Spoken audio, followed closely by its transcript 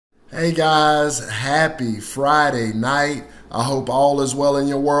Hey guys, happy Friday night. I hope all is well in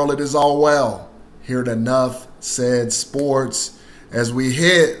your world. It is all well here at Enough Said Sports as we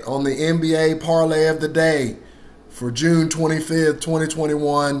hit on the NBA parlay of the day for June 25th,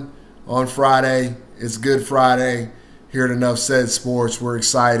 2021 on Friday. It's Good Friday here at Enough Said Sports. We're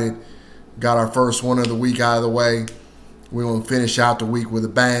excited. Got our first one of the week out of the way. We want to finish out the week with a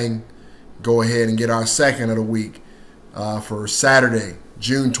bang. Go ahead and get our second of the week for Saturday,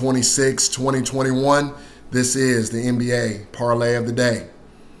 June 26, 2021. This is the NBA Parlay of the Day.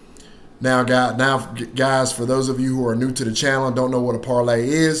 Now, guys, for those of you who are new to the channel and don't know what a parlay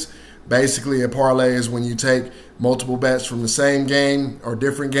is, basically a parlay is when you take multiple bets from the same game or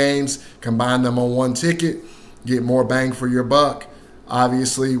different games, combine them on one ticket, get more bang for your buck.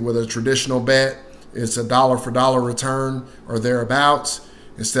 Obviously, with a traditional bet, it's a dollar for dollar return or thereabouts.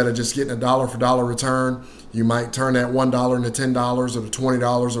 Instead of just getting a dollar for dollar return, you might turn that $1 into $10 or the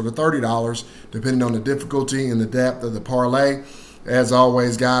 $20 or the $30, depending on the difficulty and the depth of the parlay. As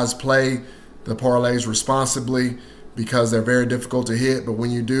always, guys, play the parlays responsibly because they're very difficult to hit. But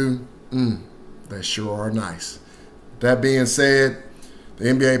when you do, they sure are nice. That being said, the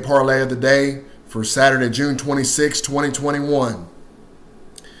NBA parlay of the day for Saturday, June 26, 2021.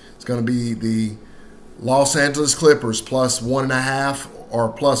 It's going to be the Los Angeles Clippers plus 1.5 or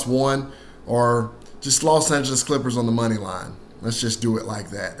plus 1, or just Los Angeles Clippers on the money line. Let's just do it like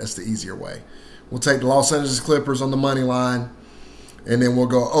that. That's the easier way. We'll take the Los Angeles Clippers on the money line, and then we'll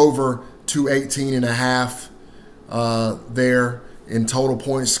go over 218.5 there in total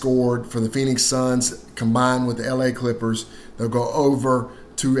points scored for the Phoenix Suns combined with the LA Clippers. They'll go over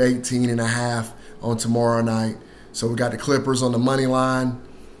 218.5 on tomorrow night. So we got the Clippers on the money line,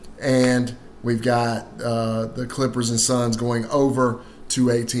 and we've got the Clippers and Suns going over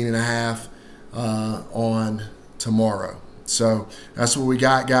 218.5 on tomorrow. So that's what we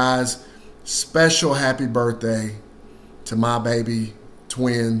got, guys. Special happy birthday to my baby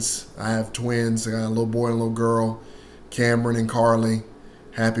twins. I have twins. I got a little boy and a little girl, Cameron and Carly.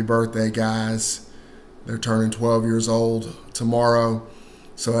 Happy birthday, guys. They're turning 12 years old tomorrow.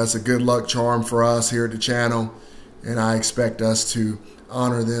 So that's a good luck charm for us here at the channel. And I expect us to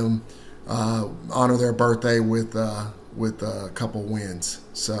honor them, honor their birthday with a couple wins.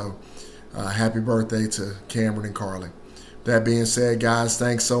 So happy birthday to Cameron and Carly. That being said, guys,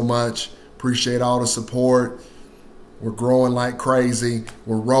 thanks so much. Appreciate all the support. We're growing like crazy.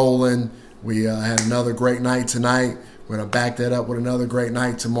 We're rolling. We had another great night tonight. We're going to back that up with another great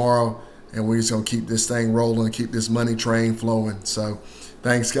night tomorrow. And we're just going to keep this thing rolling and keep this money train flowing. So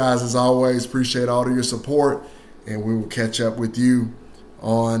thanks, guys, as always. Appreciate all of your support. And we will catch up with you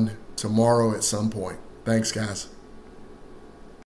on tomorrow at some point. Thanks, guys.